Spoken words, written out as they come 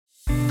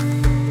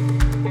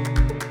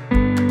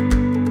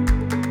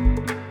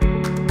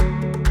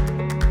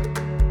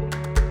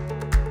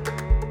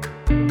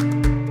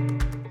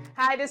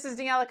Hi, this is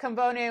Daniela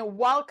Cambone.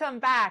 Welcome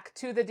back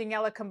to the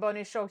Daniela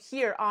Cambone Show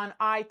here on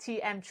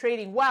ITM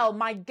Trading. Well,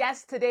 my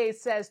guest today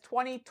says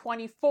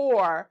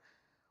 2024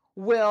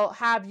 will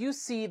have you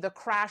see the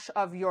crash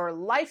of your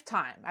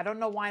lifetime. I don't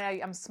know why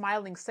I'm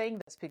smiling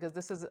saying this because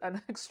this is an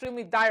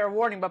extremely dire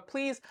warning, but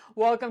please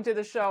welcome to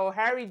the show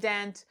Harry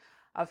Dent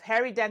of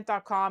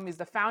harrydent.com. He's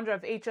the founder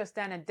of HS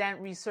Dent and Dent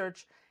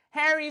Research.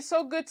 Harry,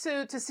 so good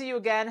to see you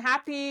again.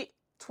 Happy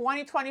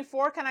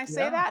 2024. Can I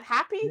say that?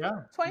 Happy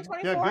Yeah.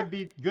 2024?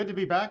 Good to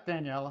be back,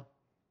 Daniela.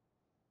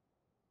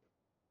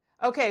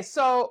 Okay,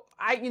 so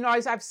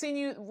I've seen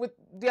you with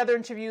the other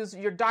interviews,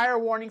 your dire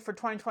warning for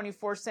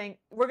 2024 saying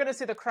we're going to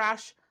see the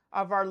crash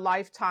of our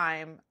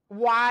lifetime.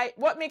 Why?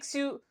 What makes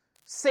you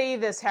say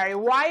this, Harry?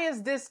 Why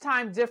is this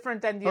time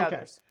different than the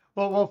others?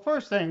 Well,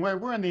 first thing,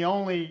 we're in the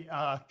only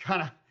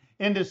kind of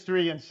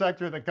industry and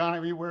sector of the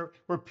economy where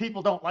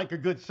people don't like a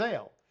good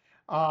sale,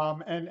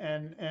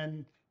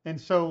 and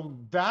so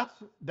that's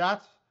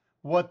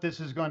what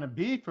this is going to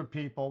be for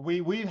people.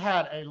 We've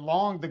had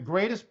the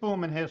greatest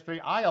boom in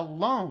history. I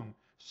alone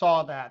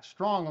saw that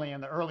strongly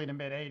in the early to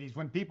mid 80s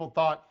when people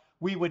thought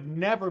we would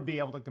never be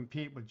able to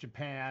compete with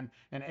Japan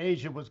and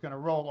Asia was going to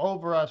roll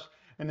over us.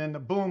 And then the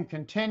boom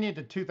continued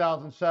to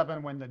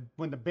 2007 when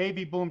the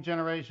baby boom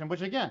generation,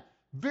 which again,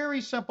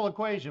 very simple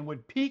equation,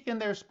 would peak in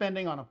their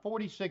spending on a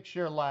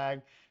 46-year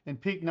lag in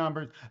peak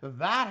numbers.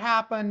 That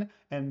happened,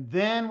 and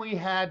then we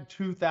had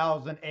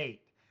 2008,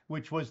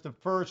 which was the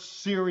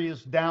first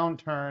serious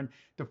downturn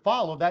to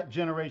follow that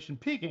generation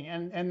peaking,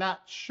 and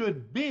that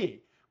should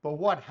be. But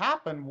what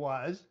happened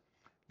was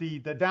the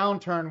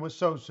downturn was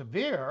so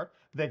severe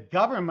that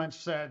governments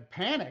said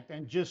panicked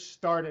and just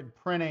started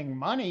printing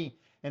money,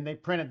 and they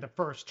printed the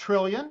first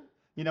trillion,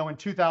 in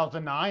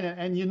 2009.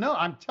 And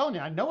I'm telling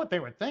you, I know what they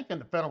were thinking,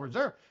 the Federal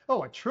Reserve.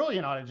 Oh, a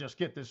trillion ought to just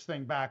get this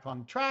thing back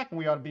on track and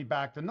we ought to be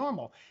back to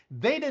normal.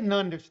 They didn't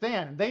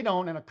understand.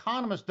 And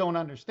economists don't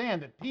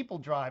understand that people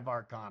drive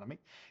our economy.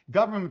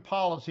 Government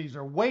policies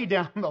are way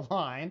down the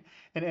line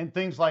and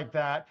things like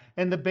that.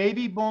 And the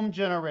baby boom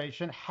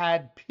generation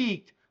had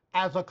peaked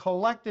as a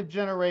collective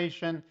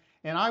generation.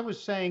 And I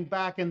was saying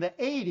back in the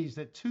 80s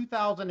that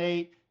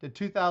 2008 to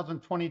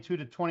 2022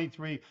 to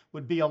 23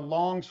 would be a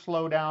long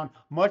slowdown,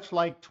 much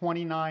like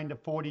 29 to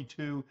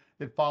 42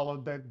 that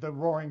followed the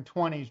roaring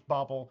 20s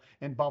bubble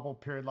and bubble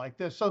period like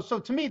this. So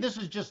to me, this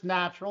is just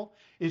natural.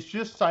 It's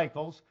just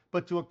cycles.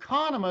 But to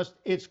economists,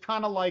 it's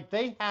kind of like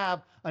they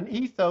have an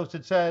ethos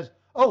that says,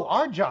 oh,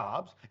 our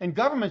jobs and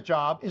government's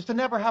job is to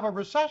never have a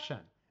recession.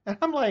 And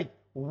I'm like,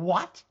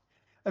 what?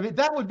 I mean,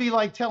 that would be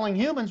like telling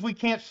humans we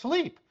can't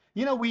sleep.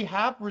 We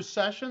have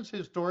recessions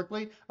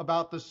historically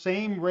about the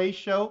same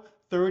ratio,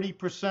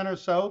 30% or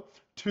so,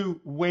 to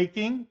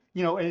waking,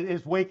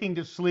 is waking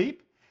to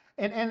sleep.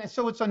 And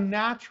so it's a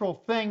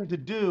natural thing to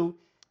do,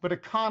 but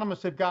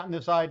economists have gotten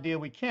this idea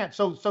we can't.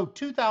 So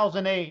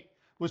 2008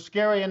 was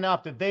scary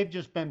enough that they've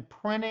just been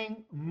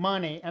printing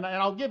money. And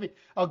I'll give you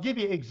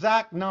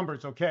exact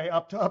numbers, okay,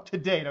 up to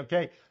date,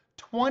 okay?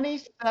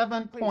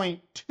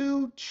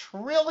 $27.2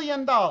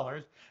 trillion.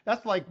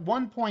 That's like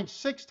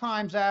 1.6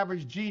 times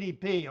average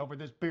GDP over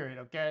this period,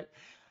 okay?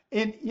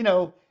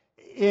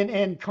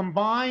 In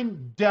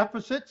combined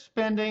deficit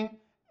spending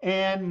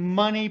and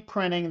money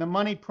printing, the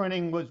money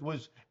printing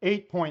was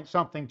 8 point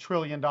something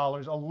trillion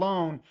dollars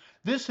alone.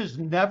 This has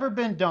never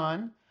been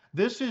done.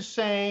 This is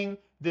saying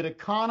that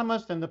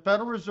economists and the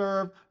Federal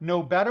Reserve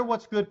know better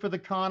what's good for the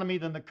economy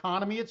than the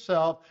economy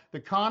itself. The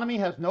economy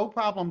has no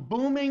problem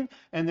booming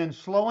and then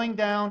slowing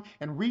down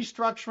and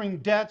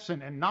restructuring debts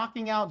and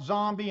knocking out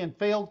zombie and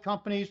failed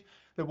companies.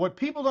 That what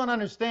people don't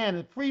understand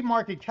is free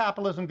market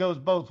capitalism goes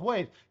both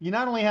ways. You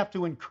not only have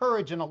to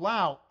encourage and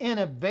allow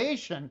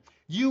innovation,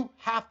 you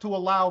have to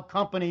allow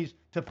companies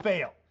to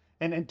fail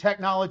and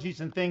technologies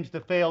and things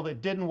to fail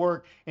that didn't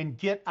work and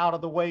get out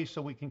of the way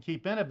so we can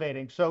keep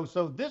innovating. So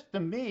this to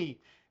me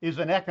is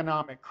an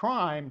economic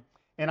crime.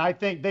 And I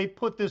think they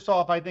put this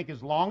off, I think,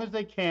 as long as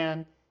they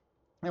can.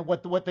 And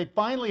what they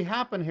finally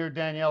happened here,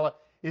 Daniela,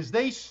 is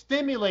they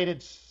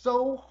stimulated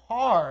so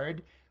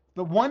hard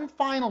the one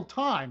final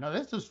time. Now,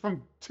 this is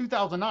from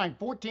 2009,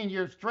 14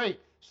 years straight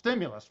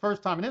stimulus,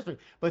 first time in history.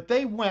 But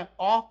they went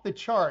off the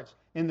charts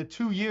in the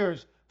 2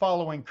 years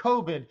following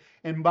COVID.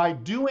 And by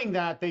doing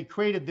that, they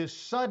created this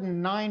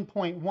sudden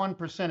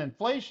 9.1%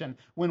 inflation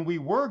when we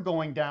were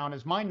going down,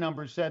 as my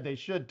numbers said they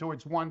should,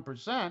 towards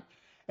 1%.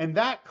 And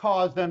that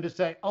caused them to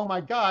say, oh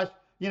my gosh,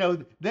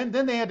 then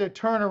they had to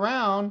turn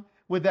around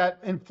with that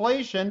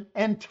inflation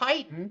and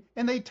tighten,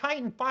 and they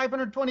tightened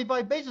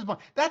 525 basis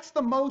points. That's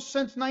the most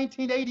since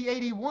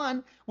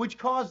 1980-81, which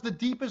caused the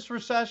deepest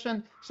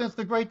recession since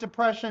the Great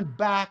Depression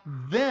back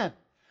then.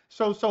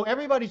 So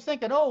everybody's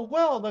thinking, oh,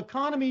 well, the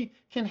economy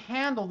can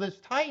handle this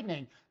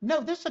tightening.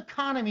 No, this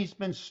economy's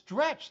been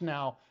stretched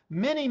now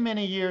many,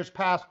 many years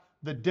past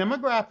the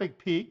demographic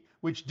peak,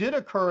 which did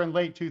occur in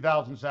late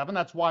 2007.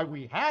 That's why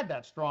we had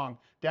that strong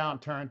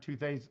downturn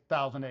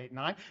 2008 and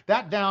 9.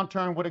 That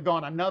downturn would have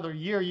gone another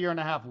year and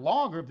a half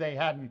longer if they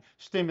hadn't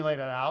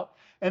stimulated out.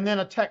 And then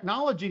a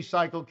technology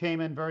cycle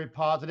came in very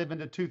positive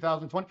into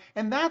 2020,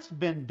 and that's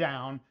been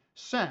down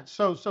since.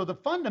 So the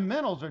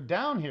fundamentals are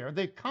down here.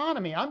 The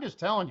economy, I'm just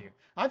telling you,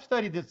 I've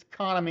studied this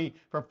economy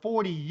for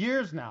 40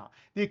 years now.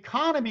 The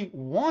economy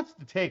wants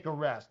to take a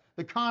rest.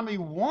 The economy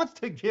wants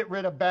to get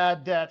rid of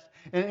bad debts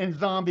and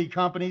zombie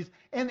companies,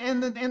 and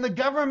the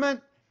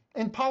government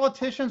and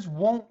politicians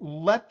won't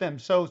let them.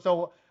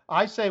 So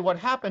I say what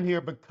happened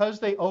here, because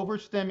they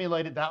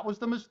overstimulated, that was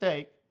the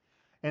mistake,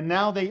 and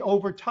now they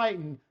over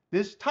tighten.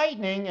 This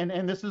tightening,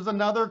 and this is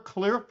another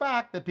clear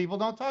fact that people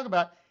don't talk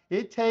about,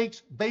 it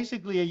takes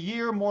basically a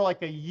year, more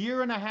like a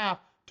year and a half,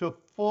 to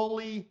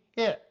fully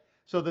hit.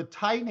 So the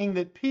tightening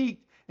that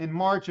peaked in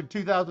March of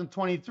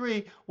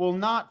 2023 will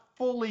not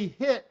fully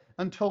hit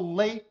until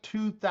late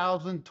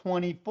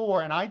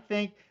 2024. And I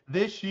think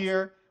this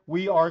year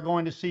we are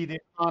going to see the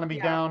economy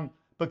Yeah. down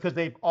because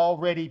they've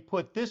already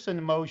put this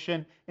in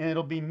motion, and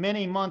it'll be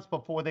many months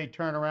before they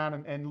turn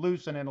around and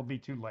loosen, and it'll be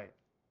too late.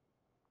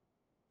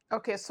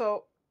 Okay,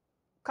 so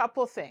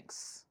couple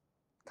things.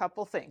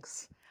 Couple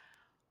things.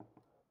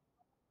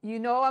 You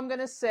know, I'm going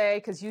to say,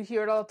 because you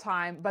hear it all the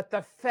time, but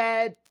the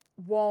Fed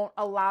won't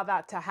allow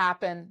that to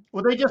happen.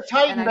 Well, they just And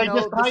I tightened. They know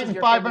just this is tightened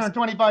your famous.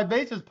 525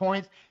 basis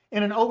points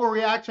in an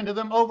overreaction to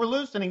them over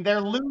loosening.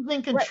 They're losing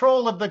Right.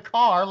 control of the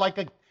car like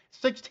a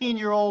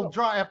 16-year-old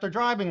So, after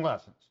driving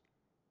lessons.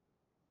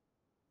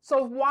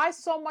 so why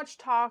so much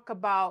talk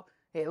about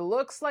it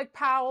looks like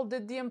Powell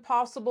did the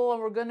impossible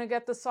and we're going to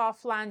get the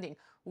soft landing?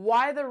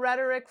 Why the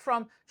rhetoric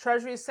from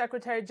Treasury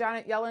Secretary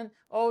Janet Yellen?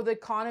 Oh, the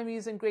economy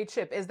is in great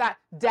shape. Is that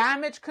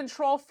damage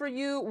control for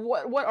you?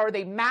 What are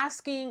they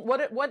masking?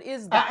 What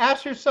is that?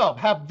 Ask yourself,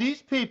 have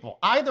these people,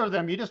 either of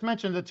them, you just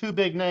mentioned the two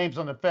big names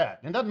on the Fed,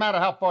 it doesn't matter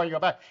how far you go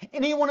back,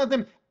 any one of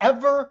them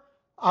ever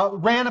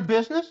ran a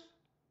business?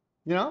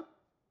 You know?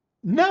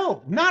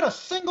 No, not a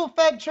single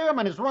Fed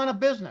chairman has run a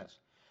business.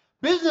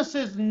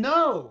 Businesses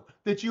know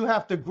that you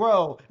have to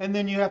grow and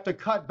then you have to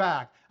cut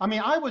back. I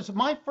mean,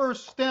 my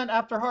first stint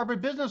after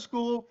Harvard Business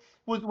School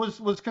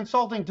was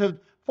consulting to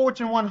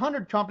Fortune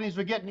 100 companies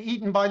were getting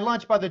eaten by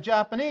lunch by the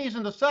Japanese,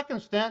 and the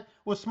second stint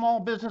was small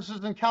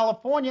businesses in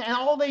California, and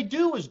all they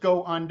do is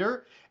go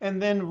under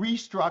and then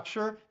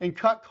restructure and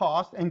cut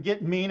costs and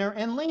get meaner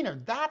and leaner.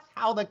 That's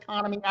how the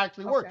economy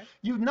actually works. Okay.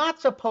 You're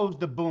not supposed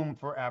to boom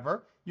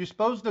forever. You're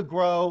supposed to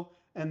grow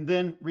and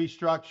then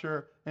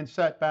restructure and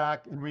set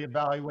back and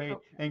reevaluate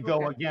and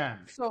go Okay. again.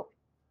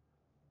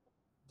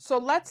 So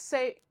let's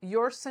say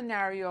your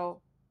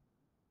scenario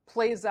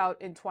plays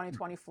out in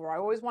 2024. I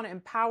always want to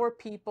empower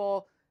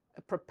people,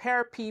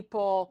 prepare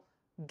people,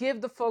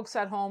 give the folks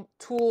at home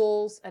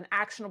tools and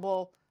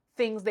actionable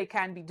things they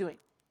can be doing.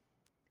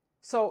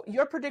 So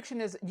your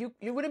prediction is you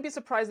wouldn't be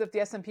surprised if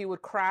the S&P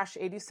would crash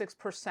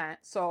 86%.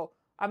 So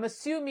I'm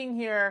assuming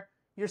here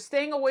you're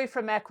staying away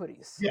from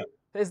equities. Yeah.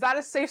 Is that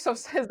a safe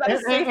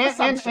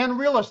assumption? And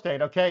real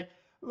estate, okay?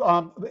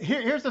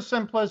 Here's the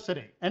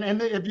simplicity.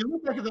 And if you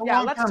look at the Yeah,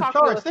 let's long-term talk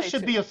real charts, this estate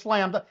should too. be a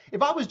slam dunk.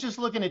 If I was just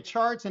looking at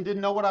charts and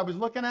didn't know what I was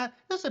looking at,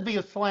 this would be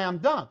a slam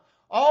dunk.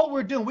 All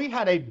we're doing, we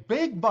had a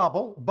big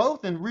bubble,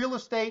 both in real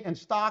estate and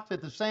stocks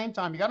at the same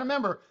time. You got to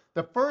remember,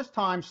 the first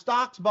time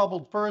stocks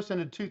bubbled first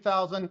into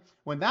 2000,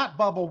 when that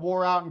bubble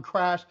wore out and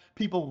crashed,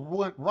 people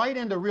went right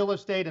into real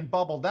estate and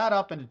bubbled that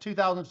up into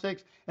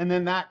 2006, and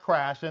then that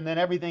crashed, and then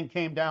everything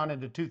came down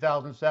into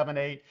 2007,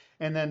 8,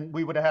 and then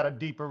we would have had a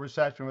deeper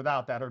recession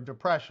without that, or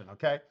depression,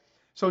 okay?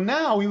 So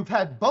now we've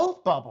had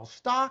both bubbles,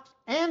 stocks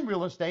and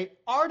real estate,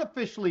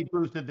 artificially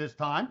boosted this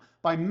time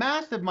by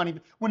massive money.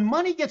 When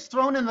money gets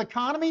thrown in the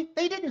economy,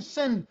 they didn't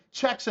send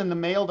checks in the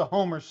mail to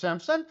Homer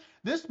Simpson.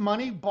 This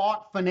money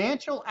bought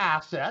financial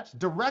assets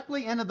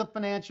directly into the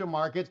financial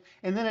markets,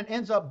 and then it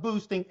ends up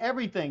boosting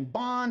everything,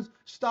 bonds,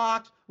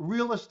 stocks,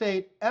 real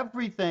estate,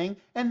 everything,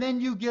 and then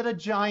you get a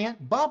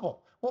giant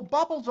bubble. Well,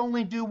 bubbles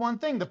only do one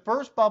thing. The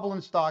first bubble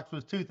in stocks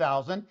was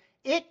 2000.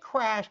 It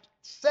crashed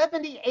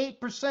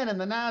 78% in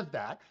the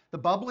NASDAQ, the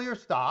bubblier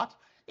stocks,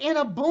 in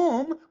a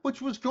boom,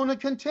 which was going to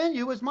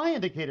continue, as my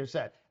indicator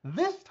said.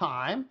 This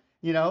time,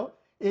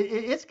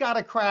 it's got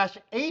to crash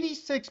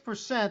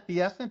 86%,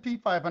 the S&P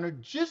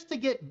 500, just to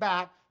get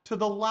back to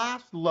the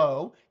last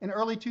low in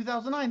early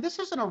 2009. This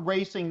isn't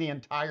erasing the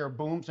entire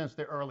boom since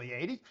the early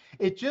 80s.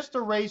 It's just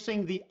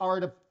erasing the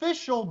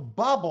artificial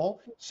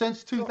bubble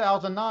since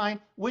 2009,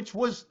 which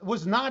was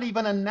not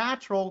even a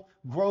natural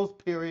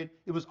growth period.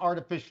 It was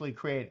artificially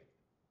created.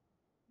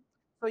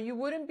 So you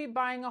wouldn't be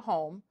buying a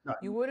home. Right.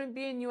 You wouldn't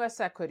be in U.S.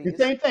 The equities.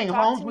 same thing,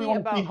 Talk homes, to we me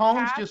want to see about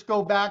homes cash. just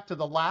go back to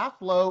the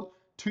last low,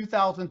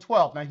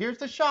 2012. Now here's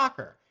the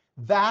shocker.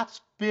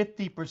 That's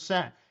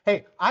 50%.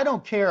 Hey, I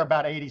don't care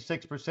about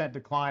 86%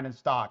 decline in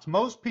stocks.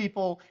 Most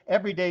people,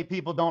 everyday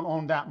people, don't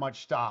own that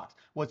much stocks.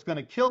 What's going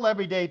to kill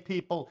everyday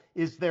people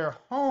is their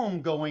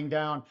home going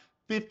down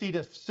 50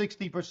 to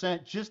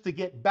 60% just to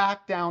get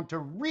back down to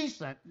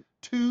recent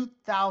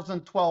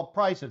 2012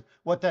 prices.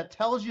 What that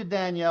tells you,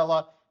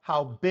 Daniela,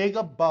 how big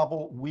a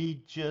bubble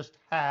we just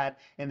had.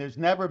 And there's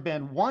never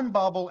been one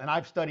bubble, and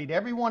I've studied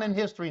every one in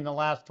history in the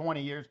last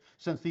 20 years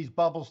since these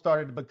bubbles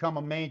started to become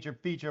a major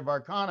feature of our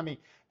economy.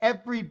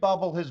 Every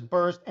bubble has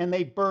burst, and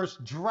they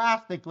burst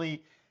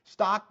drastically.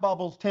 Stock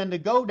bubbles tend to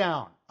go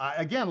down.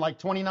 Again, like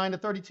 29 to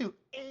 32,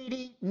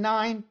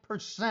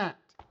 89%.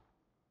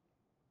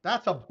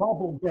 That's a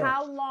bubble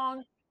How burst.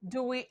 long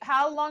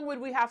how long would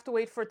we have to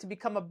wait for it to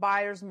become a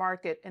buyer's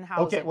market in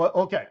Okay, housing? well,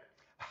 okay.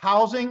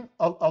 Housing,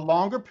 a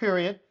longer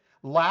period.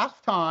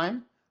 Last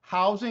time,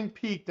 housing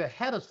peaked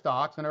ahead of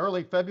stocks in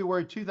early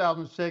February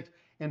 2006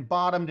 and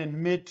bottomed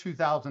in mid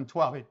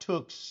 2012. It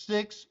took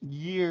 6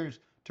 years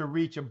to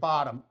reach a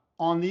bottom.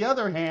 On the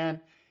other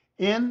hand,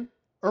 in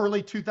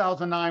early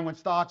 2009, when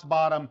stocks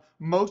bottomed,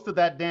 most of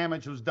that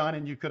damage was done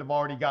and you could have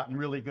already gotten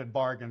really good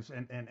bargains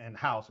in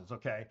houses,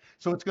 okay?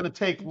 So it's going to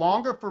take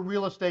longer for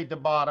real estate to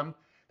bottom.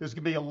 There's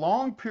going to be a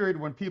long period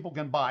when people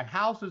can buy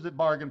houses at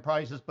bargain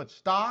prices, but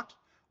stocks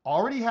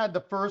already had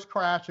the first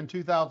crash in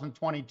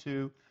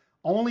 2022.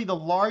 Only the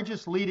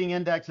largest leading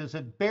indexes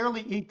had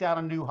barely eked out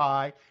a new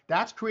high.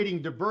 That's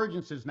creating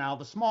divergences now.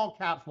 The small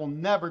caps will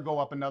never go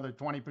up another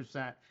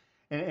 20%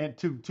 and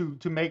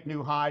to make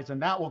new highs,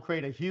 and that will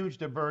create a huge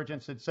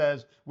divergence that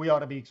says we ought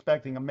to be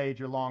expecting a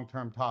major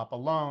long-term top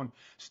alone.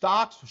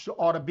 Stocks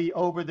ought to be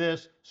over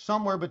this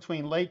somewhere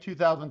between late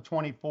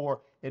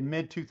 2024 and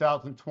mid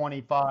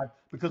 2025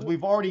 because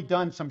we've already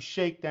done some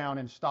shakedown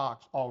in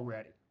stocks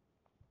already.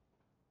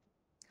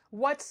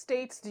 What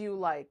states do you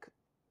like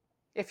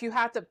if you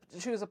had to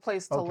choose a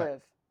place to Okay.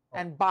 live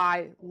and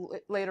buy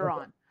later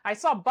on? I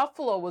saw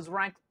Buffalo was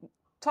ranked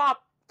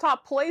top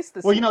place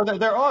this Well, you know, year.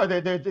 there are,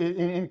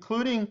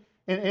 including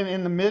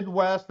in the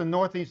Midwest and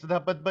Northeast,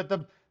 but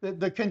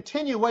the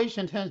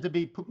continuation tends to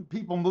be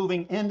people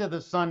moving into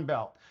the Sun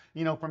Belt,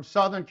 you know, from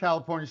Southern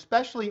California,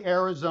 especially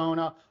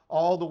Arizona,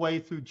 all the way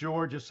through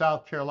Georgia,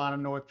 South Carolina,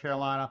 North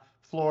Carolina,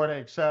 Florida,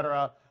 et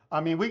cetera. I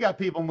mean, we got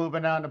people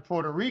moving down to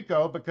Puerto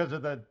Rico because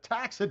of the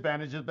tax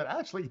advantages, but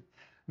actually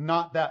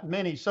not that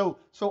many.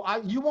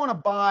 You want to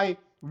buy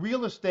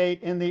real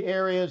estate in the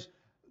areas,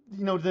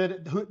 you know,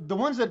 the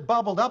ones that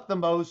bubbled up the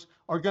most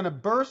are going to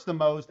burst the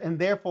most and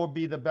therefore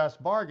be the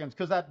best bargains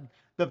because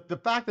the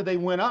fact that they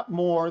went up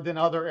more than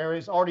other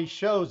areas already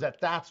shows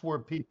that that's where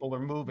people are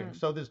moving. Hmm.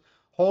 So this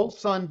whole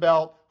Sun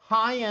Belt,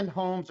 high-end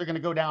homes are going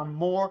to go down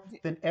more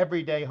than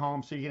everyday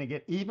homes. So you're going to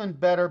get even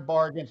better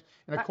bargains.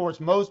 And of I, course,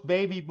 most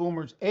baby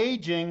boomers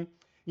aging,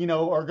 you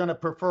know, are going to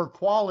prefer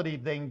quality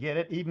if they can get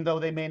it, even though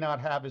they may not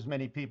have as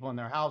many people in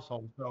their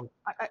household. So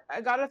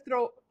I gotta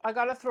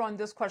throw in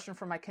this question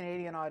for my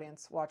Canadian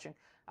audience watching.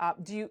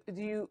 Do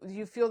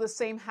you feel the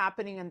same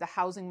happening in the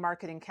housing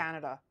market in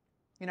Canada?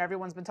 You know,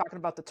 everyone's been talking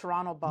about the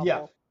Toronto yes,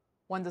 bubble.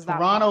 When does that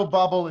Toronto pop?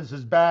 bubble is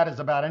as bad as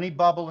about any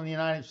bubble in the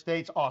United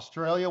States.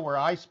 Australia, where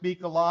I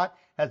speak a lot,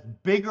 has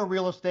bigger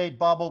real estate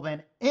bubble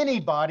than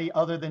anybody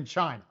other than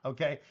China.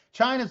 Okay,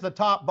 China's the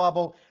top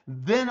bubble,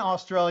 then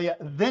Australia,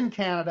 then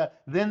Canada,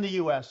 then the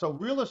U.S. So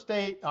real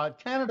estate,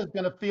 Canada's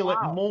going to feel it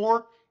Wow.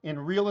 more in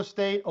real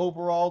estate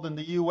overall than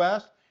the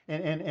U.S.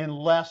 and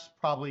less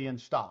probably in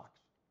stocks.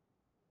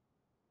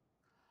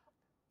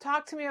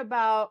 Talk to me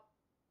about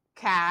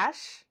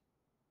cash.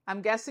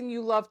 I'm guessing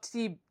you love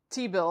T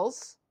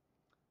bills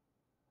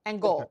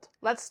and Okay. gold.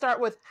 Let's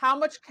start with how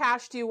much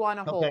cash do you want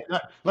to Okay,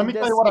 hold let in me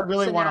tell you this what I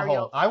really want to hold.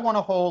 scenario? I want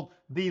to hold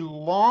the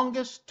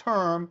longest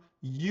term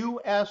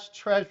U.S.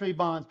 Treasury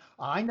bonds.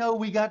 I know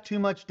we got too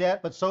much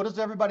debt, but so does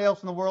everybody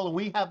else in the world, and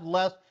we have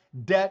less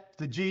debt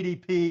to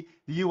GDP,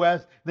 the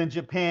U.S., than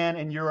Japan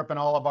and Europe and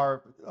all of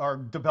our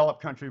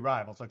developed country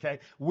rivals, okay?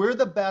 We're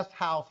the best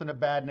house in a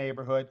bad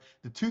neighborhood.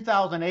 The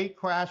 2008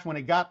 crash, when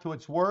it got to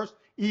its worst,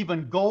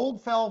 even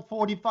gold fell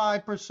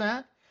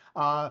 45%.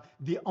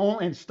 The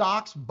only and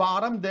stocks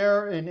bottomed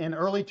there in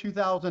early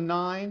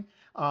 2009.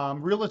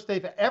 Real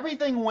estate,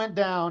 everything went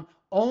down.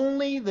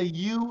 Only the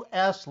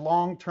U.S.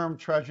 long-term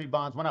Treasury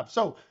bonds went up.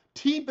 So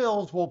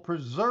T-bills will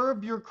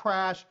preserve your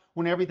crash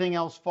when everything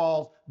else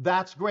falls.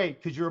 That's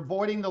great because you're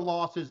avoiding the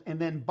losses and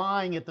then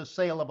buying at the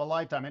sale of a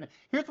lifetime. And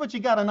here's what you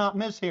got to not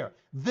miss here.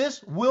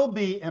 This will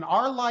be in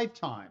our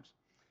lifetimes,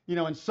 you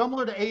know, and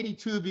similar to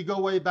 82 if you go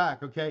way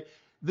back, okay?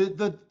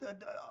 The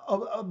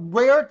a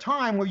rare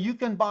time where you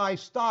can buy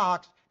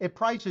stocks at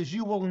prices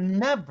you will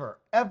never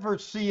ever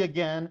see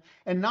again,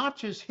 and not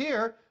just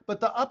here, but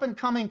the up and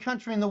coming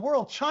country in the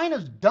world.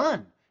 China's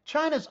done.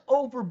 China's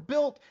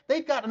overbuilt.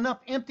 They've got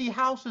enough empty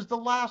houses to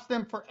last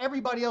them for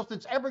everybody else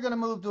that's ever going to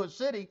move to a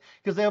city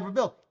because they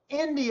overbuilt.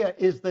 India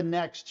is the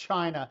next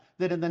China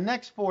that in the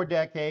next 4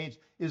 decades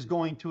is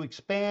going to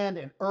expand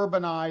and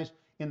urbanize.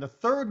 In the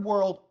third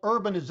world,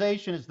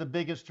 urbanization is the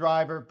biggest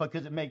driver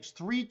because it makes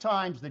 3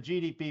 times the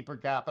GDP per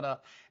capita,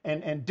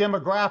 and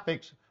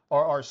demographics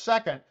are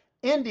second.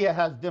 India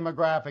has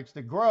demographics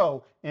to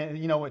grow, and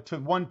you know, to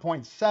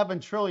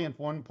 1.7 trillion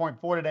from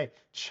 1.4 today.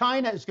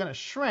 China is going to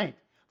shrink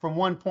from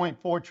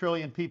 1.4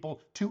 trillion people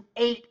to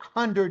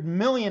 800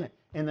 million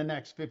in the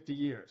next 50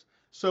 years.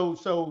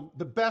 So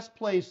the best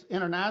place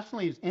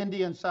internationally is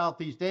India and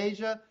Southeast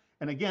Asia,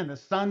 And again, the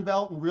Sun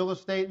Belt and real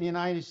estate in the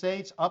United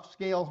States,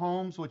 upscale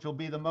homes, which will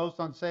be the most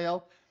on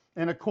sale.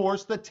 And of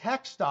course, the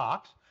tech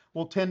stocks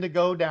will tend to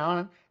go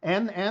down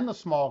and the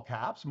small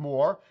caps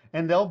more,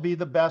 and they'll be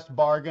the best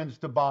bargains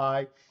to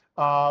buy.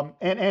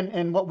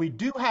 And what we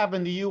do have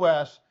in the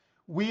US,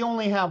 we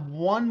only have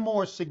one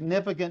more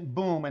significant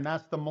boom, and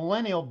that's the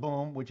millennial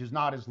boom, which is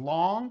not as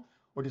long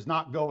or does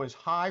not go as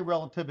high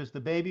relative as the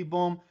baby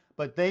boom.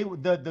 But the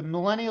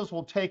millennials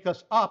will take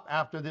us up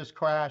after this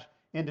crash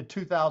into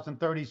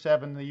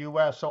 2037 in the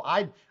U.S. So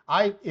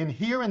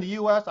here in the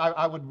U.S.,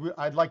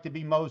 I'd like to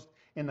be most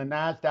in the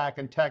Nasdaq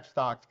and tech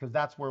stocks because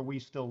that's where we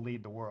still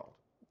lead the world.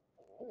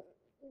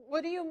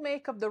 What do you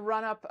make of the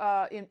run up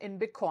in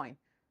Bitcoin,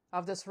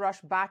 of this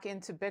rush back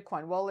into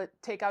Bitcoin? Will it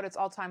take out its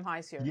all-time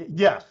highs here?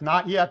 Yes,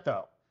 not yet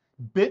though.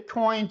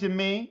 Bitcoin to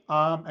me,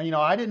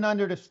 I didn't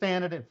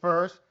understand it at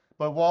first,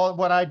 but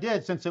what I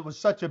did, since it was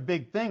such a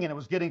big thing and it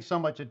was getting so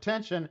much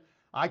attention,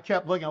 I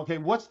kept looking, okay,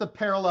 what's the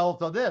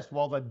parallels of this?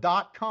 Well, the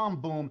dot-com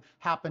boom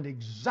happened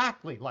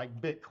exactly like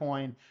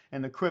Bitcoin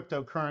and the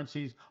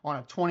cryptocurrencies on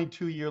a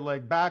 22-year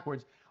leg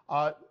backwards.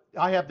 I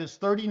have this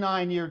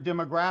 39-year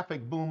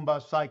demographic boom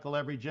bust cycle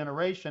every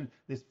generation,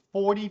 this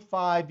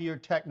 45-year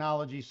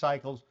technology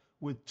cycles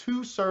with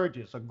two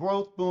surges, a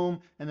growth boom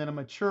and then a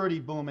maturity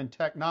boom in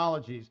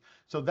technologies.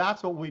 So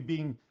that's what we've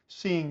been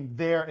seeing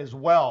there as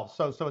well.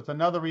 So it's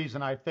another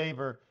reason I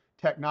favor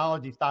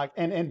technology stock.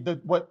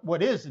 And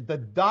what is the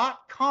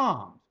dot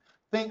com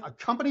thing?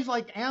 Companies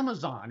like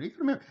Amazon. You can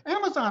remember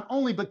Amazon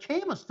only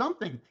became a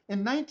something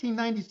in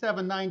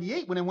 1997,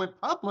 98 when it went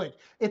public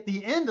at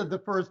the end of the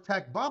first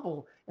tech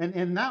bubble,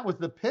 and that was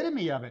the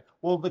epitome of it.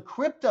 Well, the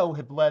crypto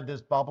have led this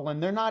bubble,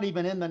 and they're not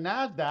even in the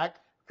Nasdaq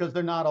because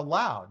they're not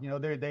allowed.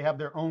 They have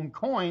their own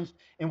coins.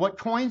 And what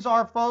coins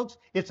are, folks?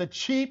 It's a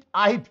cheap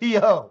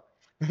IPO.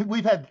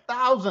 We've had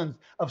thousands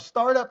of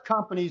startup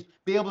companies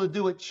be able to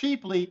do it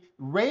cheaply,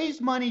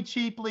 raise money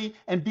cheaply,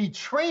 and be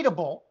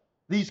tradable,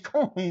 these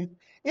coins.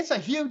 It's a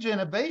huge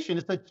innovation.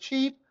 It's a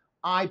cheap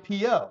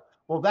IPO.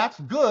 Well,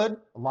 that's good.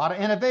 A lot of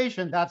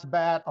innovation. That's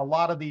bad. A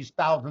lot of these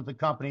thousands of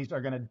companies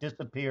are going to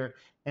disappear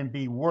and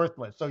be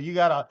worthless. So you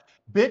got a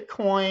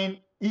Bitcoin,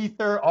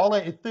 Ether, all the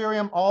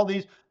Ethereum, all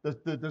these.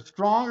 The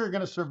strong are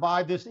going to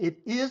survive this. It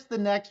is the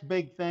next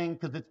big thing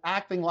because it's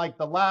acting like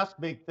the last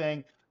big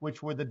thing,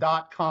 which were the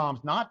dot coms,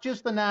 not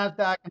just the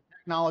NASDAQ and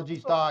technology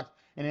So, stocks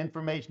and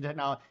information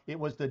technology. It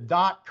was the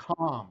dot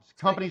coms, so,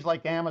 companies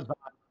like Amazon.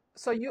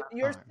 so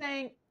you're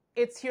saying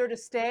it's here to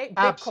stay,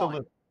 Bitcoin,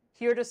 Absolutely.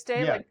 here to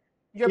stay, Yeah. like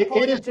you're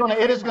pulling a Jimmy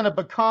It is Cramer. going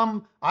to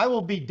become, I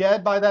will be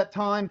dead by that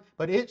time,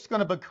 but it's going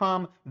to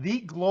become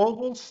the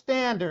global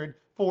standard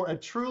for a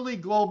truly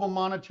global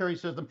monetary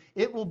system.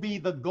 It will be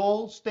the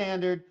gold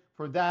standard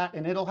for that,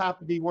 and it'll have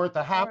to be worth a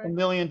All half a right,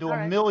 million to all a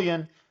right.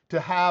 million to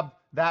have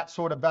that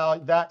sort of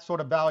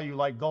value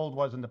like gold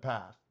was in the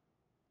past.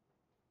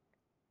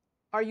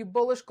 Are you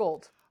bullish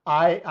gold?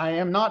 I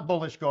am not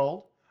bullish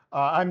gold.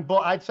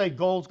 I'd say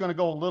gold's going to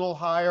go a little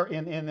higher.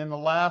 In the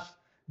last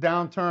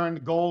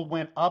downturn, gold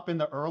went up in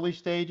the early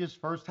stages,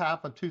 first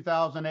half of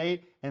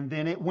 2008, and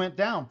then it went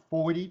down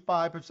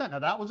 45%. Now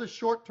that was a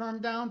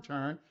short-term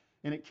downturn,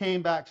 and it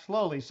came back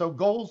slowly. So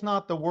gold's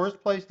not the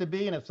worst place to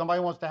be. And if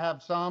somebody wants to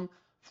have some,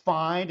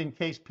 fine, in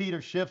case Peter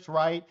Schiff's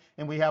right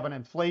and we have an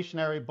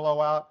inflationary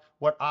blowout.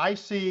 What I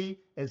see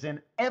is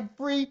in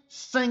every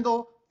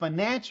single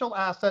financial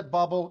asset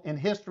bubble in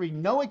history,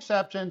 no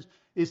exceptions,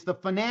 is the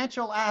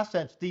financial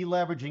assets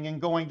deleveraging and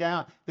going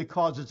down that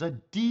causes a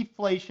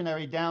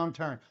deflationary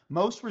downturn.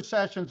 Most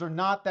recessions are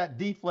not that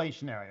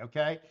deflationary,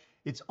 okay?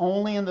 It's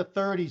only in the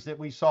 30s that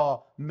we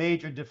saw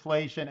major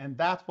deflation, and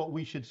that's what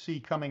we should see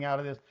coming out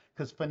of this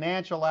because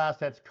financial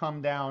assets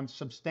come down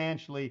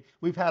substantially.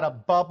 We've had a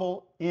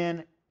bubble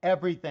in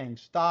everything,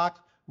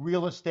 stocks,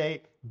 real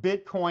estate.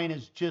 Bitcoin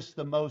is just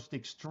the most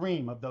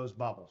extreme of those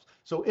bubbles.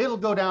 So it'll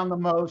go down the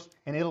most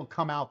and it'll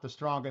come out the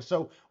strongest.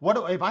 So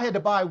if I had to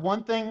buy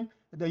one thing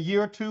a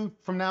year or two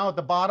from now at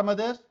the bottom of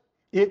this,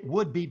 it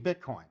would be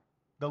Bitcoin,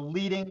 the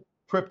leading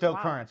Wow.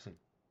 cryptocurrency.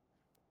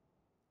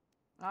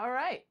 All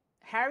right.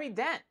 Harry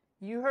Dent,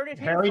 you heard it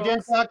here,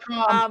 folks.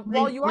 HarryDent.com,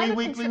 Well, you are free the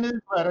weekly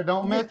newsletter.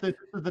 Don't you, miss it. This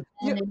is the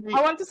you time you need.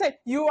 I want to say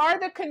you are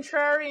the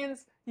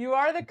contrarians. You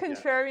are the Yeah,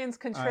 contrarians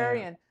I am.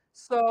 contrarian.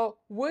 So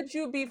would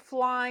you be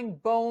flying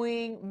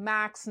Boeing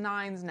Max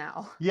 9s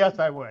now? Yes,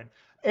 I would.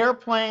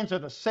 Airplanes are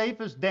the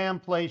safest damn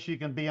place you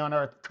can be on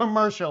earth.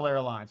 Commercial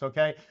airlines,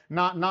 okay?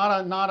 Not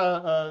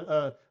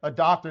a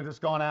doctor that's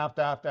gone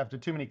after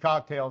too many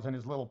cocktails in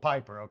his little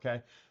piper,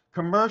 okay?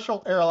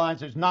 Commercial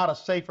airlines is not a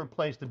safer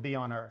place to be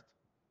on earth.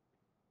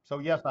 So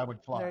yes, I would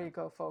fly. There you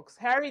go, folks.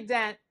 Harry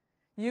Dent,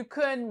 you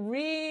can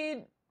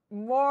read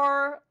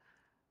more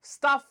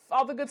stuff,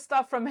 all the good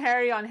stuff from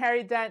Harry on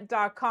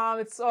harrydent.com.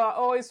 It's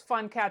always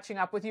fun catching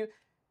up with you.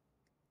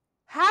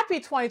 Happy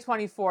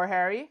 2024,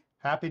 Harry.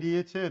 Happy to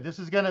you too. This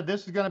is gonna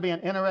be an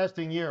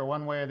interesting year,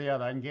 one way or the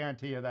other. I can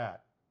guarantee you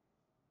that.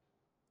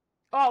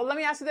 Oh, let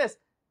me ask you this.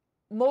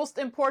 Most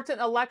important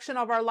election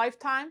of our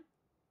lifetime?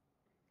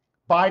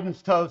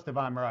 Biden's toast, if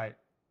I'm right.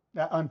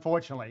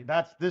 Unfortunately,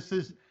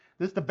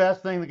 This is the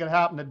best thing that could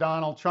happen to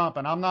Donald Trump.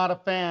 And I'm not a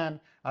fan.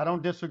 I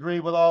don't disagree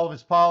with all of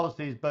his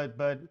policies, but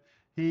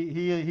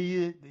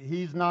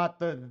he's not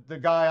the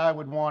guy I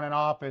would want in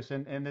office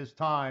in this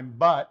time.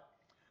 But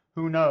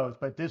who knows?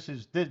 But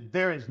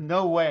there is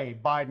no way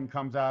Biden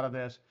comes out of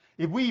this.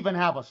 If we even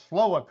have a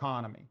slow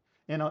economy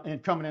in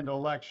coming into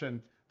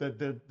election,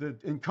 the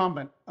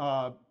incumbent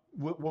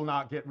will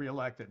not get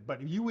reelected.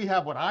 But if we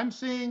have what I'm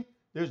seeing,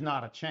 there's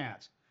not a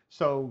chance. It's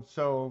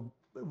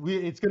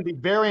going to be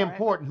very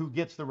important who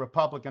gets the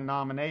Republican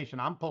nomination.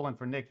 I'm pulling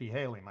for Nikki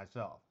Haley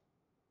myself.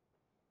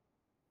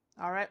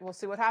 All right, we'll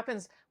see what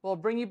happens. We'll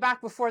bring you back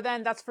before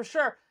then, that's for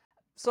sure.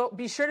 So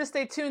be sure to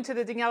stay tuned to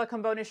the Daniela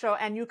Cambone Show,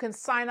 and you can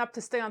sign up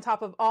to stay on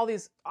top of all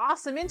these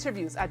awesome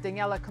interviews at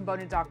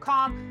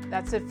danielacambone.com.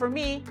 That's it for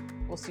me.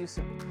 We'll see you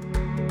soon.